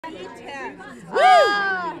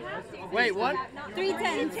310. Wait, what?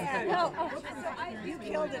 310. Oh, you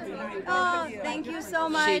killed it tonight. Oh, thank you so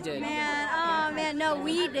much, She did. man. Oh man, no,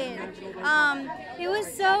 we did. It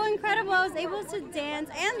was so incredible. I was able to dance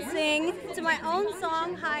and sing to my own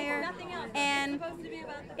song, Higher, and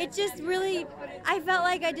it just really, I felt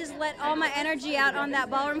like I just let all my energy out on that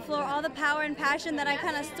ballroom floor, all the power and passion that I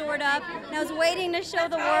kind of stored up, and I was waiting to show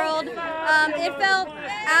the world. It felt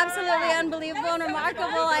absolutely unbelievable and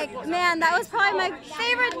remarkable. Like, man, that was probably my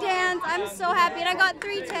favorite dance. I'm so happy, and I got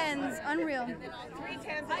 3 10s. Unreal. 3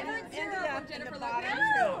 10s and ended up in the bottom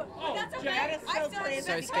two. That's okay. That is so crazy.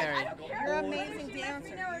 So scary. You're an amazing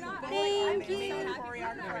dancer. Thank you.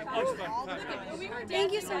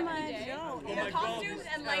 Thank you so much. The costumes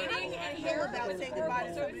and lighting and hair About saying goodbye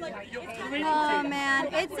to somebody. Oh man,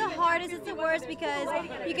 it's the hardest, it's the worst because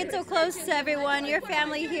you get so close to everyone, your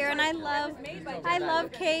family here, and I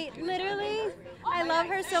love Kate, literally. I love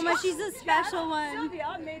her so much. She's a special one.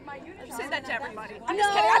 Say that to everybody. I'm No,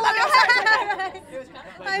 just kidding. I love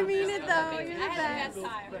you. I mean it though. You're the best.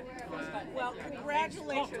 Well,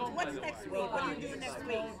 congratulations. What's next week? What are you doing next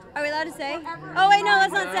week? Are we allowed to say? Oh wait, no,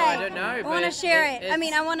 let's not say. I don't know. I want to share it. I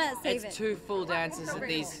mean, I want to save it. It's 2 full dances that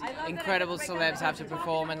these incredible celebs have to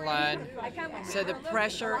perform and learn. So the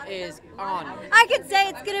pressure is on. I could say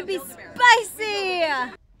it's gonna be spicy.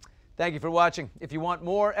 Thank you for watching. If you want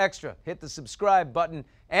more extra, hit the subscribe button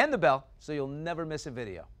and the bell so you'll never miss a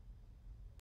video.